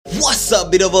What's up,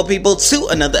 beautiful people, to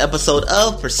another episode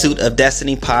of Pursuit of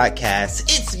Destiny podcast.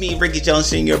 It's me, Ricky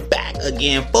Jones Jr., back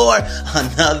again for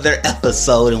another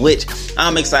episode in which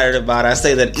I'm excited about. I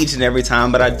say that each and every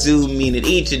time, but I do mean it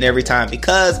each and every time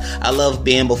because I love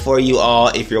being before you all.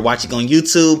 If you're watching on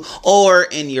YouTube or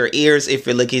in your ears, if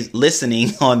you're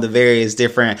listening on the various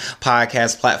different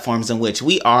podcast platforms in which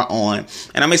we are on.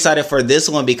 And I'm excited for this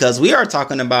one because we are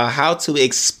talking about how to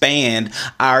expand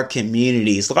our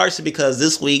communities, largely because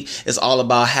this week is all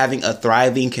about having a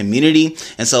thriving community.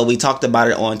 And so we talked about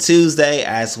it on Tuesday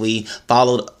as we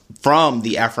followed from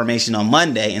the affirmation on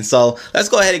Monday. And so let's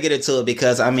go ahead and get into it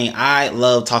because I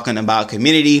love talking about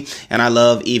community and I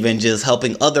love even just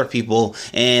helping other people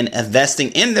and investing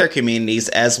in their communities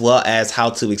as well as how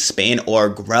to expand or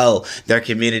grow their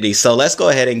community. So let's go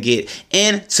ahead and get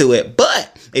into it. But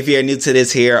if you're new to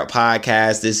this here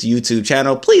podcast, this YouTube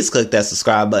channel, please click that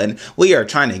subscribe button. We are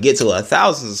trying to get to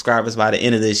 1,000 subscribers by the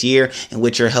end of this year, and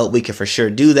with your help, we can for sure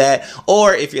do that.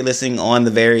 Or if you're listening on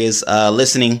the various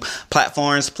listening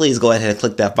platforms, please go ahead and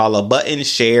click that follow button,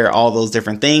 share all those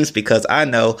different things, because I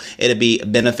know it'll be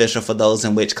beneficial for those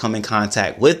in which come in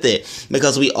contact with it,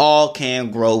 because we all can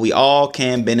grow. We all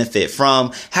can benefit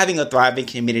from having a thriving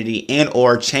community and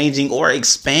or changing or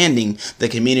expanding the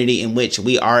community in which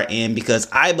we are in, because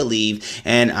I believe,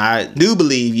 and I do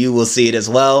believe you will see it as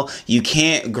well, you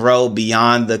can't grow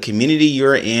beyond the community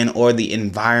you're in or the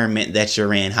environment that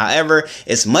you're in. However,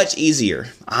 it's much easier,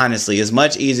 honestly, it's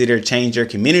much easier to change your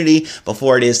community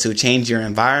before it is to change your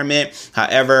environment.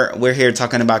 However, we're here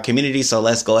talking about community, so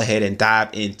let's go ahead and dive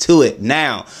into it.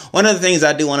 Now, one of the things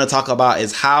I do want to talk about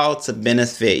is how to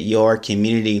benefit your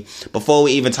community. Before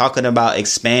we even talking about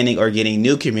expanding or getting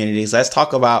new communities, let's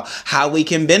talk about how we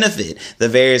can benefit the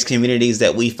various communities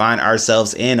that we find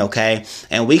ourselves in, okay?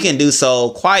 And we can do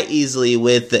so quite easily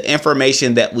with the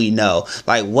information that we know.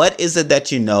 Like, what is it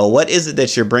that you know? What is it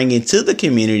that you're bringing to the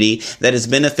community that is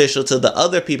beneficial to the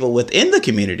other people within the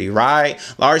community, right?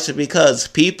 Largely because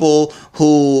people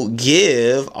who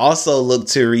give also look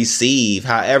to receive.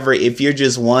 However, if you're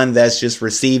just one that's just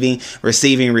receiving,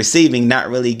 not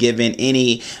really giving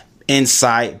any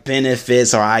insight,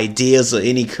 benefits, or ideas, or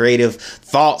any creative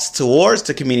thoughts towards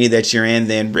the community that you're in,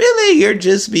 then really you're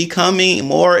just becoming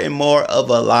more and more of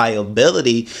a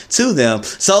liability to them.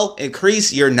 So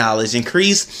increase your knowledge,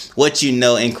 increase what you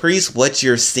know, increase what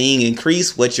you're seeing,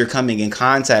 increase what you're coming in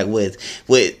contact with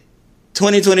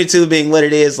 2022 being what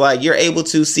it is, like, you're able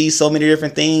to see so many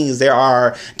different things. There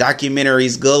are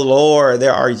documentaries galore.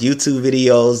 There are YouTube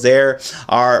videos. There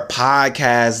are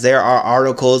podcasts. There are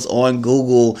articles on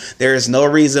Google. There is no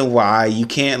reason why you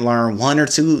can't learn one or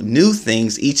two new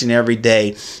things each and every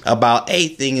day about a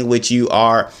thing in which you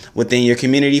are within your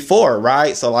community for,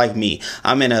 right? So like me,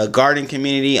 I'm in a garden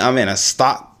community. I'm in a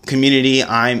stock community.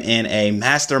 I'm in a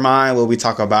mastermind where we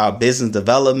talk about business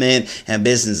development and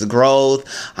business growth.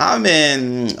 I'm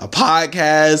in a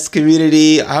podcast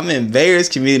community. I'm in various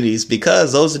communities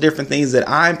because those are different things that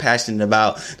I'm passionate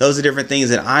about. Those are different things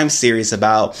that I'm serious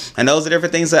about. And those are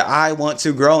different things that I want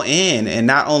to grow in. And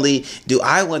not only do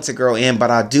I want to grow in, but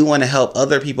I do want to help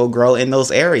other people grow in those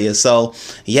areas. So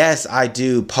yes, I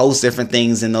do post different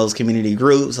things in those community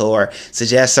groups or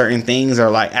suggest certain things or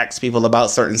like ask people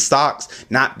about certain stocks,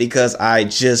 not because I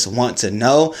just want to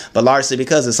know, but largely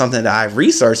because it's something that I've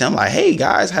researched. I'm like, hey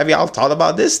guys, have y'all thought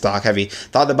about this stock? Have you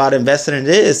thought about investing in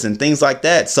this and things like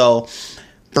that? So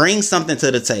bring something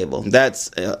to the table. That's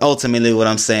ultimately what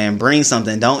I'm saying. Bring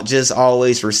something. Don't just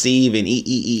always receive and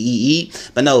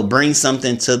eat. But no, bring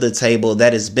something to the table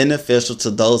that is beneficial to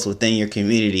those within your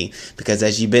community. Because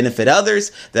as you benefit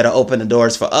others, that'll open the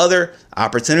doors for other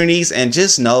opportunities. And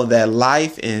just know that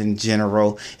life in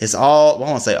general is all, I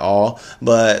won't say all,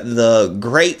 but the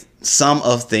great sum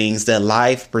of things that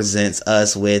life presents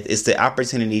us with is the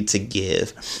opportunity to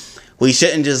give. We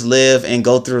shouldn't just live and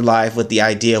go through life with the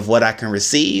idea of what I can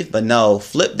receive, but no,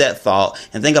 flip that thought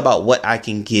and think about what I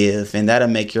can give. And that'll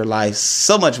make your life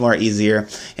so much more easier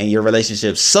and your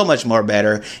relationships so much more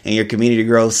better and your community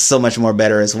growth so much more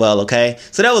better as well. Okay.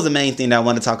 So that was the main thing that I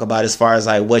want to talk about as far as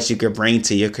like what you could bring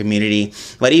to your community.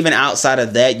 But even outside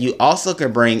of that, you also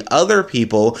can bring other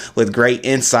people with great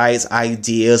insights,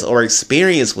 ideas, or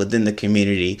experience within the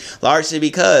community, largely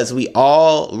because we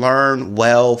all learn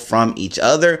well from each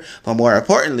other. but more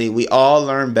importantly, we all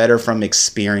learn better from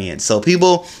experience. So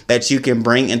people that you can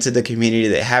bring into the community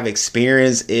that have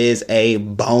experience is a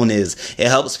bonus. It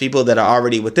helps people that are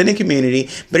already within the community,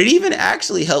 but it even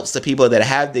actually helps the people that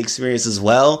have the experience as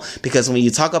well, because when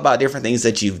you talk about different things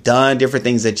that you've done, different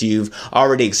things that you've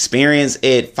already experienced,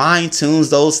 it fine-tunes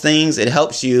those things. It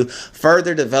helps you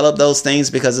further develop those things,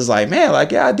 because it's like, man,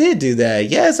 like, yeah, I did do that.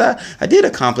 Yes, I did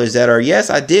accomplish that. Or yes,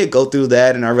 I did go through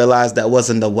that and I realized that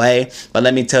wasn't the way. But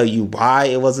let me tell you why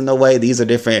it wasn't the way. These are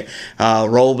different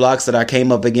roadblocks that I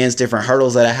came up against, different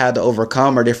hurdles that I had to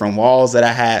overcome, or different walls that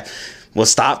I had. Will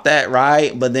stop that,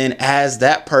 right? But then as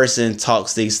that person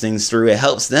talks these things through, it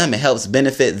helps them, it helps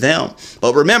benefit them.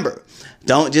 But remember,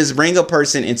 don't just bring a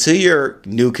person into your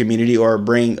new community, or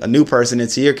bring a new person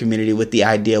into your community with the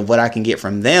idea of what I can get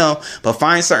from them, but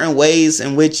find certain ways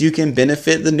in which you can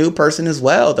benefit the new person as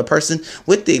well, the person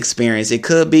with the experience. It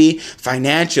could be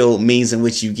financial means in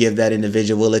which you give that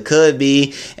individual. It could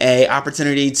be an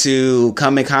opportunity to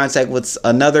come in contact with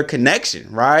another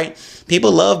connection, right?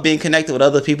 People love being connected with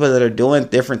other people that are doing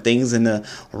different things in the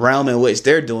realm in which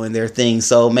they're doing their thing.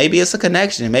 So maybe it's a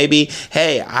connection. Maybe,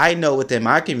 hey, I know within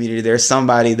my community there's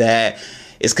somebody that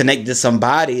is connected to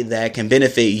somebody that can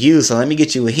benefit you. So let me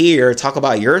get you here, talk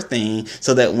about your thing,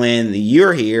 so that when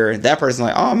you're here, that person's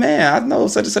like, oh man, I know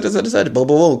such and such and such and such, boom,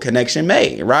 boom, boom, connection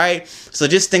made, right? So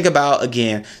just think about,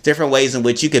 again, different ways in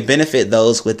which you can benefit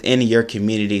those within your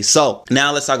community. So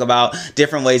now let's talk about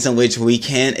different ways in which we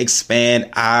can expand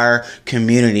our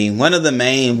community. One of the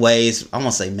main ways, I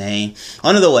won't say main,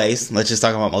 one of the ways, let's just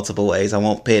talk about multiple ways. I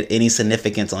won't put any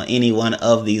significance on any one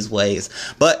of these ways,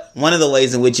 but one of the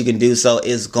ways in which you can do so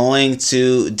is going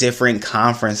to different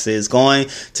conferences, going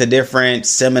to different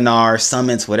seminars,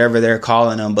 summits, whatever they're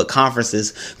calling them, but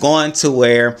conferences, going to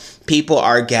where people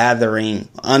are gathering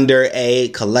under a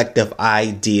collective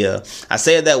idea. I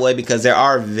say it that way because there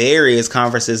are various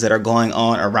conferences that are going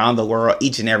on around the world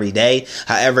each and every day.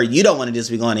 However, you don't want to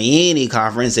just be going to any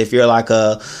conference. If you're like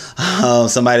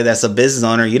somebody that's a business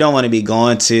owner, you don't want to be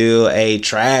going to a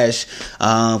trash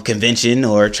convention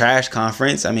or trash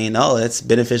conference. I mean, no, it's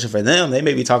beneficial for them. They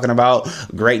may be talking about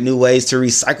great new ways to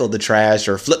recycle the trash,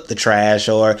 or flip the trash,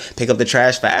 or pick up the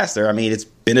trash faster. I mean, it's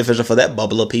beneficial for that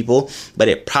bubble of people, but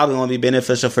it probably won't be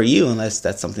beneficial for you unless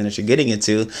that's something that you're getting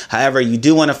into. However, you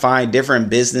do want to find different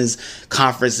business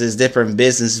conferences, different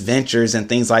business ventures and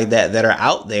things like that that are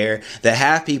out there that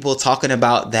have people talking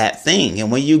about that thing.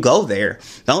 And when you go there,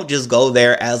 don't just go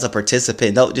there as a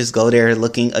participant. Don't just go there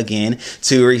looking again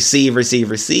to receive.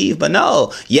 But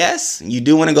no, yes, you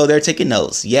do want to go there taking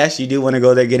notes. Yes, you do want to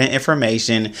go there getting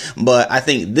information. But I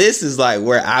think this is like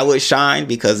where I would shine,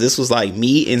 because this was like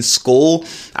me in school.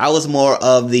 I was more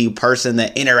of the person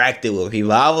that interacted with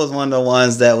people. I was one of the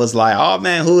ones that was like, oh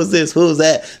man, who is this? Who is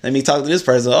that? Let me talk to this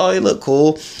person. Oh, he look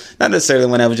cool. Not necessarily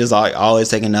when I was just always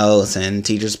taking notes and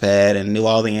teacher's pad and knew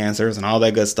all the answers and all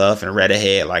that good stuff and read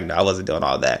ahead. Like, no, I wasn't doing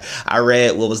all that. I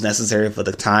read what was necessary for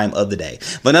the time of the day.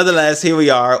 But nonetheless, here we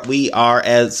are. We are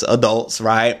as adults,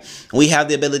 right? We have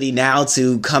the ability now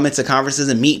to come into conferences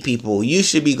and meet people. You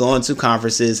should be going to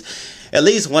conferences, at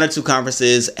least 1 or 2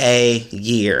 conferences a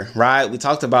year, right? We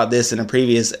talked about this in a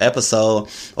previous episode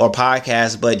or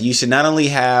podcast, but you should not only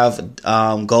have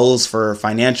goals for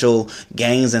financial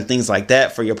gains and things like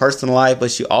that for your personal life,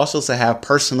 but you also should have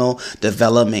personal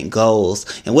development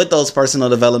goals. And with those personal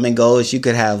development goals, you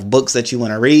could have books that you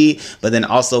want to read, but then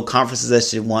also conferences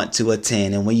that you want to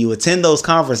attend. And when you attend those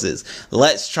conferences,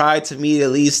 let's try to meet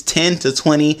at least 10 to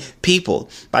 20 people.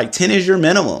 Like 10 is your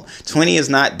minimum. 20 is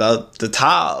not the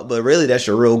top, but really that's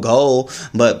your real goal.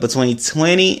 But between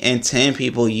 20 and 10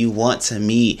 people you want to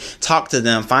meet, talk to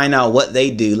them, find out what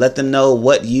they do, let them know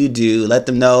what you do, let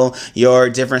them know your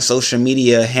different social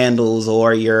media handles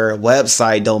or your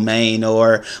website domain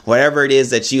or whatever it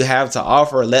is that you have to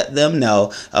offer. Let them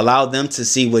know, allow them to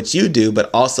see what you do,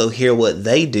 but also hear what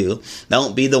they do.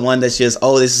 Don't be the one that's just,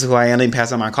 oh, this is who I am, let me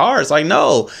pass on my cards. Like,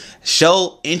 no,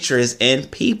 show interest in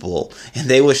people and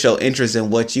they will show interest in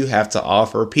what you have to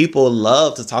offer. People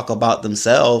love to talk about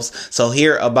themselves, so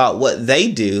hear about what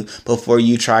they do before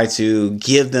you try to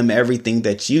give them everything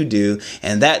that you do.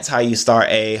 And that's how you start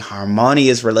a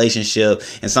harmonious relationship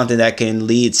and something that can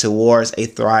lead towards a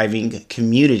thriving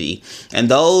community. And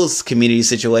those community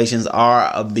situations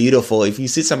are beautiful. If you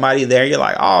see somebody there, you're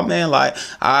like, oh man, like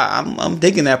I'm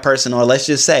digging that person. Or let's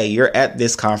just say you're at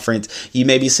this conference, you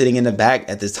may be sitting in the back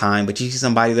at this time, but you see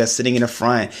somebody that's sitting in the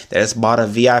front that has bought a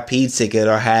VIP ticket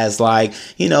or has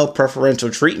preferential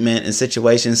treatment in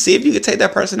situations. See if you could take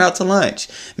that person out to lunch.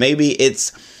 Maybe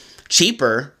it's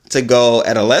cheaper to go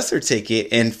at a lesser ticket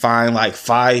and find like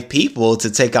 5 people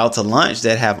to take out to lunch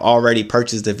that have already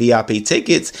purchased the VIP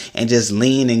tickets and just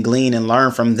lean and glean and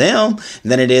learn from them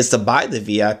than it is to buy the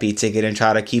VIP ticket and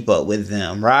try to keep up with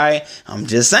them, right? I'm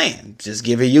just saying, just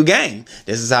giving you game.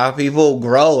 This is how people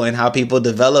grow and how people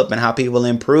develop and how people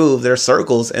improve their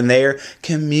circles and their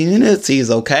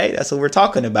communities, okay? That's what we're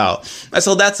talking about. And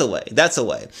so that's a way. That's a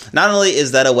way. Not only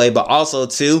is that a way, but also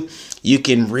too, you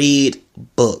can read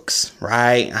books,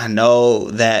 right? I know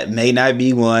that may not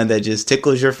be one that just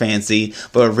tickles your fancy,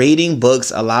 but reading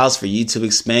books allows for you to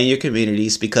expand your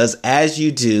communities, because as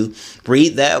you do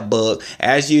read that book,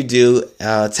 as you do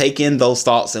take in those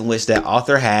thoughts in which that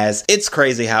author has, it's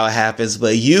crazy how it happens,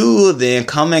 but you then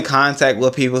come in contact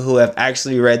with people who have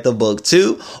actually read the book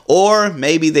too, or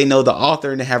maybe they know the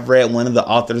author and have read one of the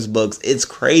author's books. It's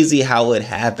crazy how it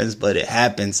happens, but it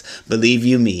happens. Believe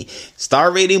you me.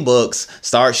 Start reading books,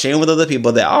 start sharing with other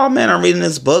people that, oh man, I'm reading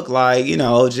this book, like, you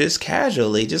know, just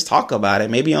casually, just talk about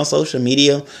it. Maybe on social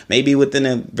media, maybe within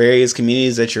the various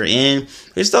communities that you're in.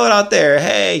 Just throw it out there.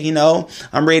 Hey, you know,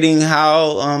 I'm reading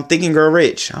how Think and Grow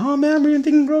Rich. Oh man, I'm reading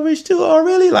Think and Grow Rich too. Oh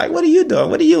really? Like, what are you doing?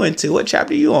 What are you into? What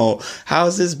chapter are you on? How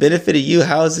has this benefited you?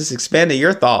 How has this expanded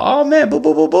your thought? Oh man, boom,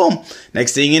 boom, boom, boom.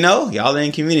 Next thing you know, y'all are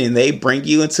in community and they bring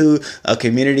you into a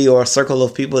community or a circle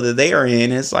of people that they are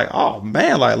in. It's like, oh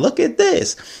man, like, look at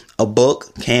this. A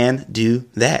book can do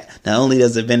that. Not only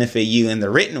does it benefit you in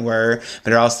the written word,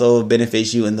 but it also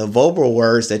benefits you in the verbal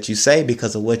words that you say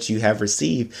because of what you have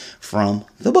received from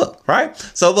the book, right?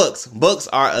 So books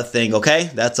are a thing, okay?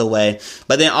 That's a way.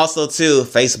 But then also too,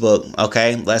 Facebook,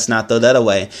 okay? Let's not throw that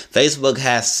away. Facebook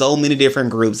has so many different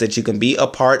groups that you can be a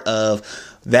part of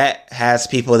that has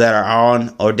people that are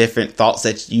on or different thoughts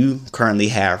that you currently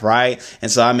have, right? And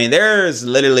so, I mean, there's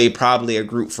literally probably a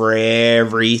group for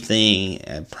everything,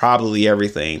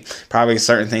 probably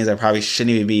certain things that probably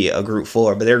shouldn't even be a group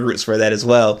for, but there are groups for that as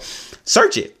well.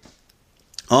 Search it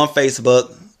on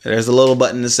Facebook. There's a little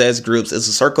button that says groups. It's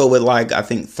a circle with like, I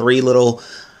think 3 little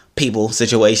people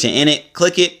situation in it.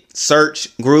 Click it.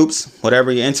 Search groups,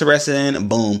 whatever you're interested in,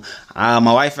 boom. My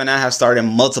wife and I have started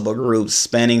multiple groups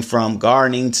spanning from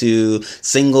gardening to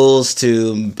singles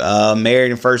to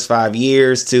married in first 5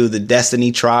 years to the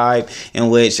Destiny Tribe, in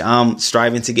which I'm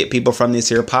striving to get people from this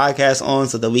here podcast on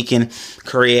so that we can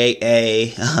create a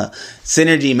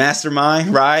synergy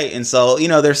mastermind, right? And so, you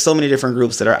know, there's so many different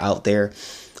groups that are out there.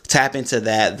 Tap into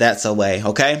that. That's a way.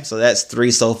 Okay. So that's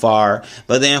 3 so far.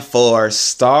 But then 4,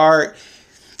 start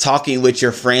talking with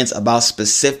your friends about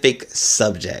specific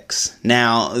subjects.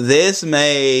 Now, this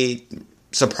may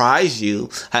surprise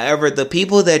you. However, the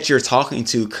people that you're talking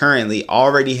to currently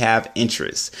already have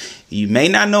interests. You may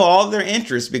not know all of their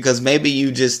interests because maybe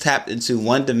you just tapped into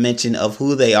one dimension of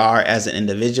who they are as an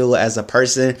individual, as a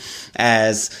person,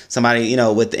 as somebody, you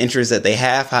know, with the interests that they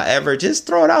have. However, just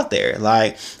throw it out there.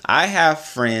 Like, I have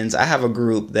friends, I have a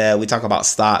group that we talk about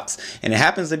stocks, and it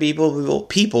happens to be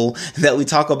people that we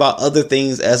talk about other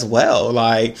things as well.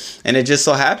 Like, and it just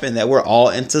so happened that we're all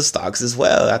into stocks as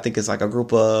well. I think it's like a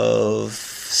group of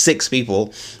 6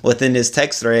 people within this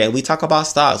text thread, and we talk about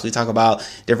stocks. We talk about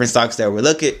different stocks that we're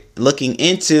looking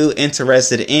into,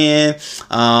 interested in.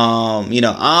 You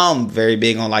know, I'm very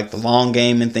big on like the long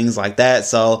game and things like that.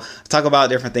 So talk about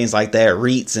different things like that,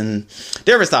 REITs and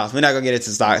different stocks. We're not gonna get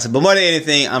into stocks, but more than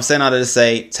anything, I'm saying all that to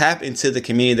say, tap into the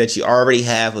community that you already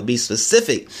have, but be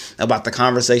specific about the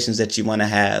conversations that you want to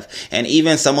have. And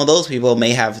even some of those people may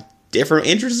have different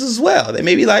interests as well. They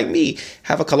may be like me,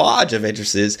 have a collage of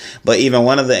interests, but even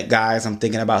one of the guys I'm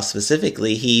thinking about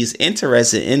specifically, he's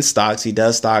interested in stocks. He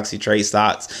does stocks, he trades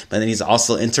stocks, but then he's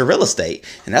also into real estate.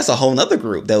 And that's a whole nother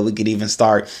group that we could even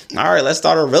start. All right, let's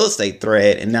start a real estate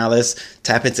thread. And now let's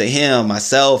tap into him,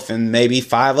 myself, and maybe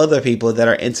 5 other people that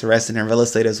are interested in real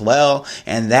estate as well.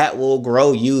 And that will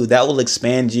grow you. That will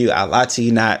expand you. I lie to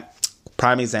you not.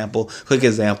 Prime example, quick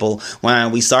example, when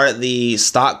we started the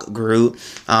stock group,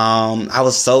 I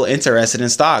was so interested in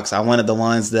stocks. I wanted the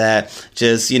ones that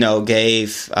just, you know,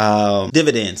 gave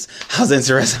dividends. I was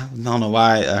interested, I don't know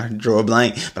why I drew a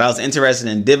blank, but I was interested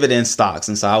in dividend stocks.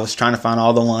 And so I was trying to find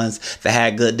all the ones that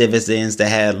had good dividends, that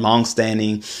had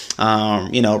long-standing,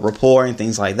 you know, rapport and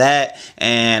things like that.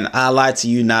 And I lied to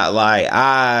you not lie.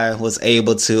 I was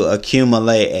able to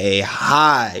accumulate a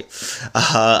high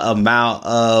amount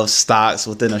of stocks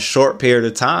within a short period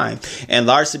of time, and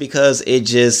largely because it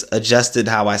just adjusted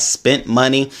how I spent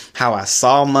money, how I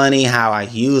saw money, how I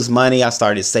used money. I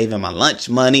started saving my lunch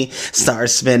money, started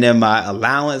spending my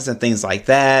allowance and things like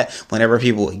that. Whenever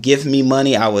people would give me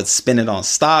money, I would spend it on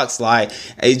stocks. Like,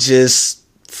 it just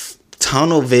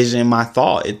tunnel vision my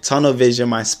thought, it tunnel vision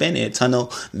my spending, it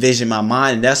tunnel vision my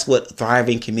mind. And that's what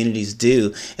thriving communities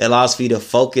do. It allows for you to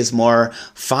focus more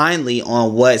finely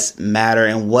on what's matter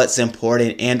and what's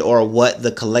important, and or what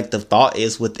the collective thought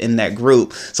is within that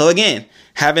group. So again,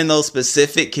 having those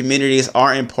specific communities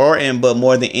are important, but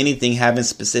more than anything, having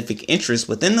specific interests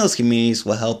within those communities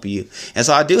will help you. And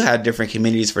so I do have different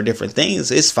communities for different things.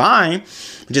 It's fine.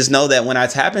 Just know that when I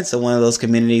tap into one of those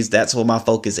communities, that's what my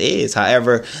focus is.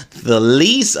 However, the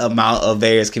least amount of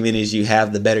various communities you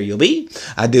have, the better you'll be.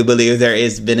 I do believe there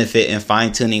is benefit in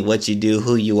fine-tuning what you do,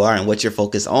 who you are, and what you're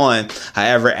focused on.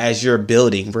 However, as you're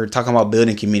building, we're talking about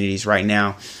building communities right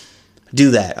now.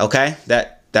 Do that, okay?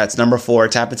 That's number 4.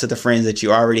 Tap into the friends that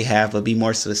you already have, but be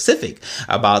more specific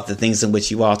about the things in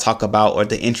which you all talk about or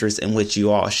the interests in which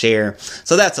you all share.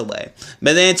 So that's a way.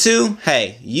 But then 2,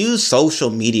 hey, use social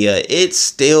media. It's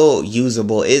still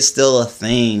usable. It's still a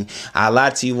thing. I lie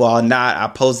to you all not. I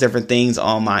post different things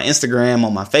on my Instagram,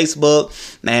 on my Facebook.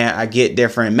 Man, I get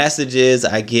different messages.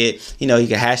 I get, you can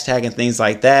hashtag and things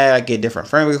like that. I get different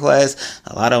friend requests.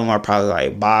 A lot of them are probably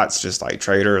like bots, just like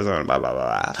traders or blah, blah,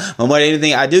 blah. But more than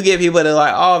anything, I do get people that are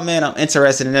like, oh man, I'm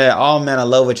interested in that. Oh man, I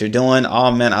love what you're doing. Oh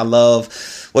man, I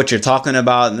love what you're talking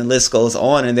about. And the list goes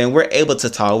on. And then we're able to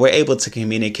talk. We're able to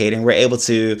communicate, and we're able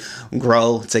to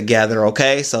grow together.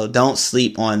 Okay. So don't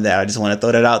sleep on that. I just want to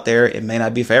throw that out there. It may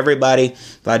not be for everybody,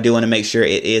 but I do want to make sure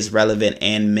it is relevant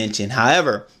and mentioned.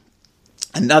 However,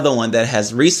 another one that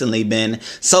has recently been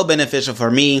so beneficial for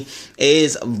me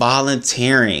is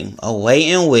volunteering. A way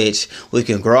in which we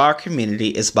can grow our community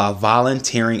is by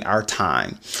volunteering our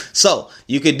time. So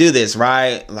you could do this,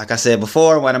 right? Like I said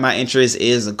before, one of my interests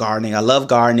is gardening. I love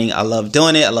gardening. I love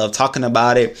doing it. I love talking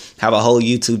about it. Have a whole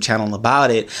YouTube channel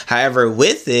about it. However,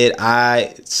 with it,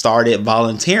 I started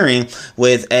volunteering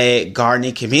with a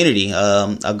gardening community,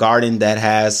 a garden that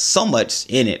has so much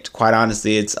in it. Quite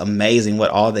honestly, it's amazing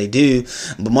what all they do.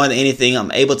 But more than anything,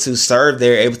 I'm able to serve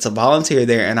there, able to volunteer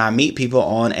there, and I meet people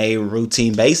on a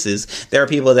routine basis. There are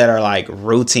people that are like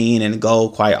routine and go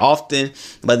quite often,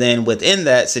 but then within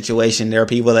that situation, there are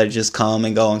people that just come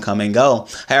and go and come and go.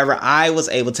 However, I was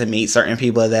able to meet certain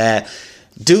people that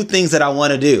do things that I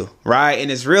want to do, right? And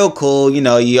it's real cool.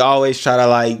 You always try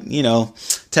to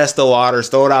test the waters,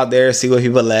 throw it out there, see what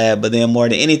people laugh. But then more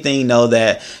than anything, know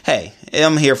that, hey,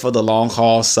 I'm here for the long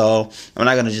haul. So I'm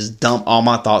not going to just dump all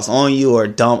my thoughts on you or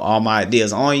dump all my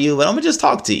ideas on you, but I'm going to just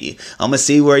talk to you. I'm going to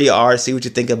see where you are, see what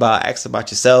you think about, ask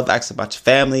about yourself, ask about your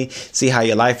family, see how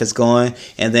your life is going,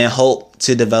 and then hope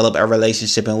to develop a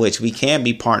relationship in which we can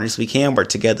be partners, we can work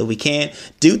together, we can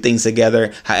do things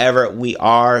together. However, we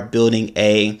are building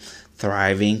a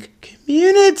thriving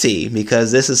community,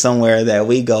 because this is somewhere that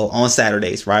we go on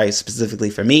Saturdays, right? Specifically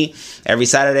for me, every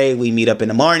Saturday we meet up in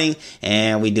the morning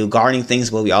and we do gardening things,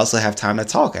 but we also have time to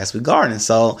talk as we garden.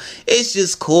 So it's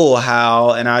just cool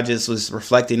how, and I just was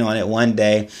reflecting on it one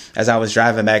day as I was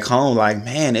driving back home, like,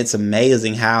 man, it's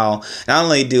amazing how not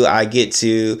only do I get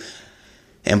to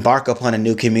embark upon a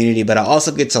new community, but I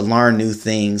also get to learn new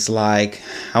things. Like,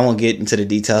 I won't get into the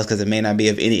details because it may not be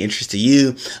of any interest to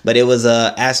you, but it was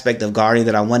a aspect of gardening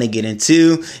that I want to get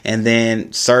into. And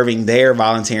then serving there,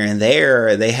 volunteering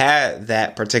there, they had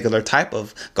that particular type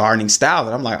of gardening style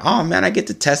that I'm like, oh man, I get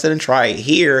to test it and try it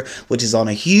here, which is on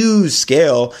a huge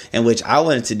scale in which I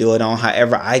wanted to do it on.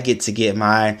 However, I get to get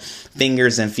my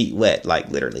fingers and feet wet, like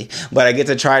literally, but I get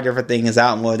to try different things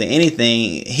out more than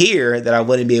anything here that I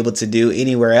wouldn't be able to do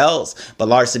anywhere else, but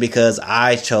largely because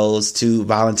I chose to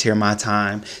volunteer my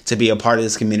time to be a part of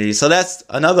this community. So that's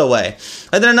another way.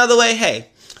 And then another way, hey,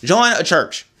 join a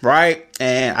church, right?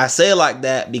 And I say it like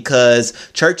that because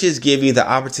churches give you the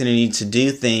opportunity to do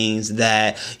things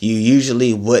that you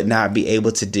usually would not be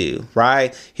able to do,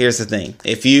 right? Here's the thing.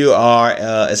 If you are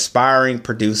an aspiring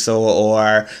producer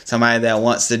or somebody that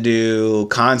wants to do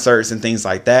concerts and things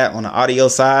like that on the audio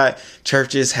side,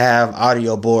 churches have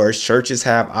audio boards, churches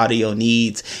have audio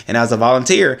needs. And as a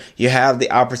volunteer, you have the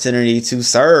opportunity to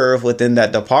serve within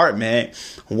that department,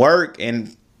 work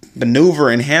and maneuver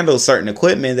and handle certain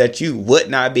equipment that you would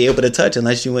not be able to touch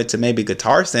unless you went to maybe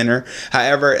Guitar Center.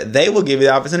 However, they will give you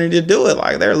the opportunity to do it.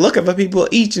 Like, they're looking for people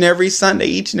each and every Sunday,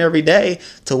 each and every day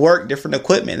to work different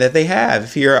equipment that they have.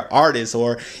 If you're an artist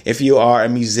or if you are a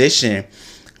musician,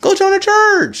 go join a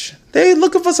church. They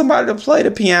looking for somebody to play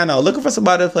the piano, looking for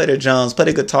somebody to play the drums, play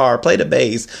the guitar, play the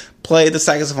bass, play the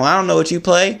saxophone. I don't know what you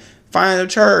play. Find a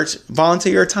church,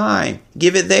 volunteer your time,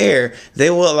 give it there. They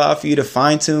will allow for you to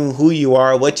fine tune who you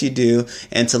are, what you do,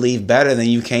 and to leave better than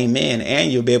you came in.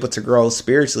 And you'll be able to grow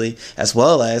spiritually as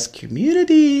well as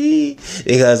community.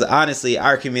 Because honestly,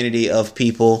 our community of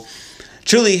people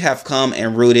truly have come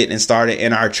and rooted and started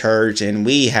in our church. And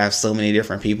we have so many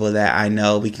different people that I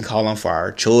know we can call on for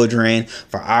our children,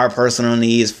 for our personal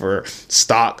needs, for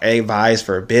stock advice,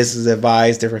 for business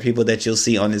advice, different people that you'll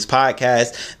see on this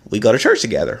podcast. We go to church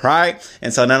together, right?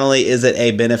 And so not only is it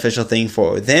a beneficial thing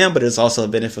for them, but it's also a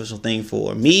beneficial thing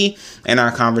for me and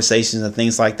our conversations and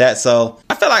things like that. So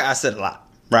I feel like I said a lot.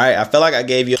 Right? I feel like I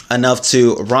gave you enough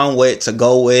to run with, to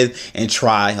go with, and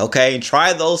try. Okay? And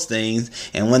try those things.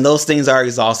 And when those things are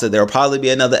exhausted, there will probably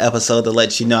be another episode to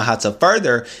let you know how to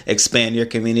further expand your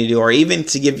community, or even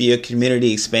to give you a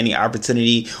community expanding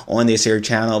opportunity on this here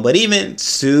channel. But even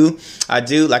to, I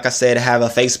do, like I said, have a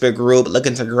Facebook group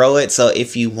looking to grow it. So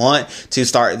if you want to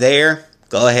start there,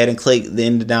 go ahead and click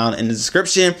then down in the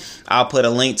description. I'll put a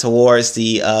link towards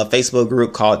the Facebook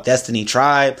group called Destiny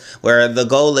Tribe, where the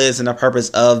goal is and the purpose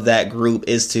of that group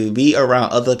is to be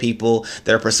around other people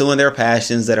that are pursuing their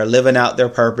passions, that are living out their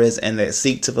purpose, and that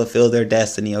seek to fulfill their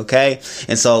destiny. Okay.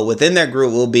 And so within that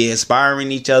group, we'll be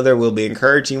inspiring each other. We'll be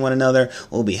encouraging one another.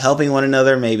 We'll be helping one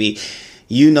another. Maybe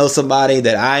you know somebody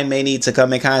that I may need to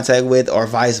come in contact with, or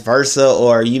vice versa,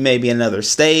 or you may be in another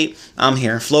state. I'm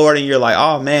here in Florida and you're like,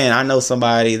 oh man, I know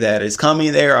somebody that is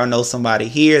coming there, or know somebody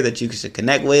here that you should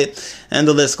connect with. And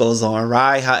the list goes on,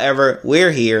 right? However,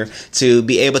 we're here to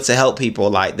be able to help people.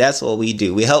 Like, that's what we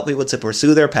do. We help people to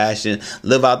pursue their passion,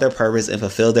 live out their purpose, and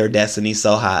fulfill their destiny.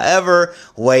 So however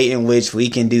way in which we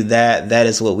can do that, that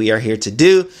is what we are here to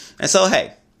do. And so,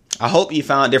 hey, I hope you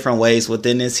found different ways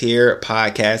within this here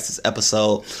podcast, this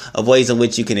episode, of ways in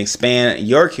which you can expand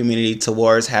your community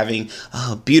towards having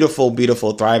a beautiful,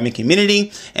 beautiful, thriving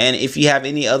community. And if you have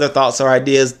any other thoughts or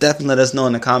ideas, definitely let us know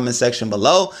in the comment section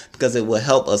below, because it will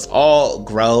help us all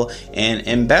grow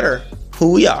and better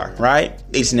who we are, right?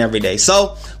 Each and every day.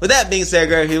 So with that being said,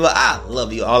 great people, I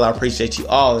love you all. I appreciate you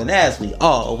all. And as we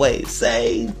always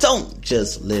say, don't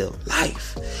just live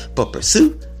life, but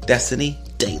pursue destiny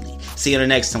daily. See you in the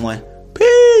next one.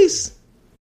 Peace.